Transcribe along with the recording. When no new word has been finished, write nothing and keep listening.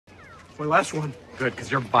My last one. Good,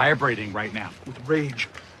 because you're vibrating right now. With rage.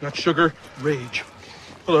 Not sugar, rage.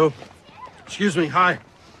 Hello. Excuse me, hi.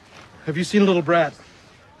 Have you seen a little brat?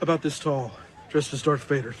 About this tall, dressed as Darth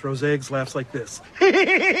Vader, throws eggs, laughs like this.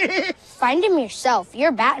 Find him yourself.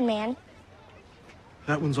 You're Batman.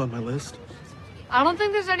 That one's on my list. I don't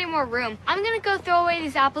think there's any more room. I'm gonna go throw away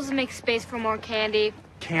these apples and make space for more candy.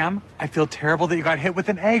 Cam, I feel terrible that you got hit with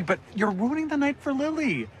an egg, but you're ruining the night for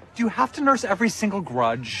Lily. Do you have to nurse every single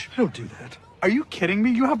grudge? I don't do that. Are you kidding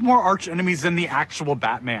me? You have more arch enemies than the actual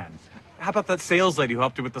Batman. How about that sales lady who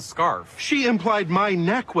helped you with the scarf? She implied my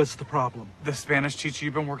neck was the problem. The Spanish teacher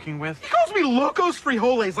you've been working with? He calls me locos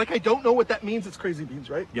frijoles, like I don't know what that means. It's crazy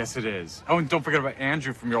beans, right? Yes, it is. Oh, and don't forget about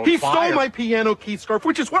Andrew from your old He choir. stole my piano key scarf,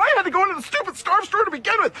 which is what I had to go into the stupid scarf store to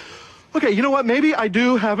begin with. Okay, you know what? Maybe I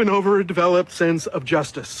do have an overdeveloped sense of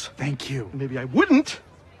justice. Thank you. Maybe I wouldn't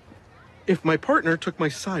if my partner took my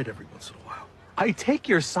side every once in a while. I take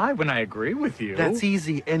your side when I agree with you. That's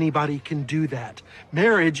easy. Anybody can do that.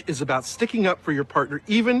 Marriage is about sticking up for your partner,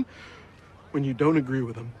 even when you don't agree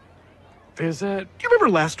with them. Is it? Do you remember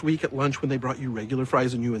last week at lunch when they brought you regular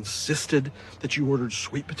fries and you insisted that you ordered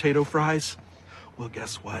sweet potato fries? Well,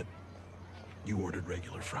 guess what? You ordered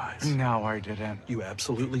regular fries. No, I didn't. You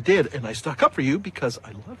absolutely did, and I stuck up for you because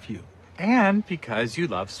I love you. And because you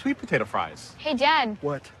love sweet potato fries. Hey, Dad,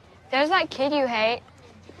 What? there's that kid you hate.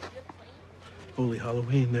 Holy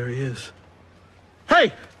Halloween, there he is.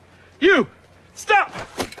 Hey! You! Stop!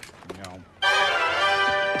 No.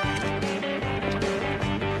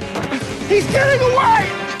 He's getting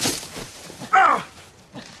away!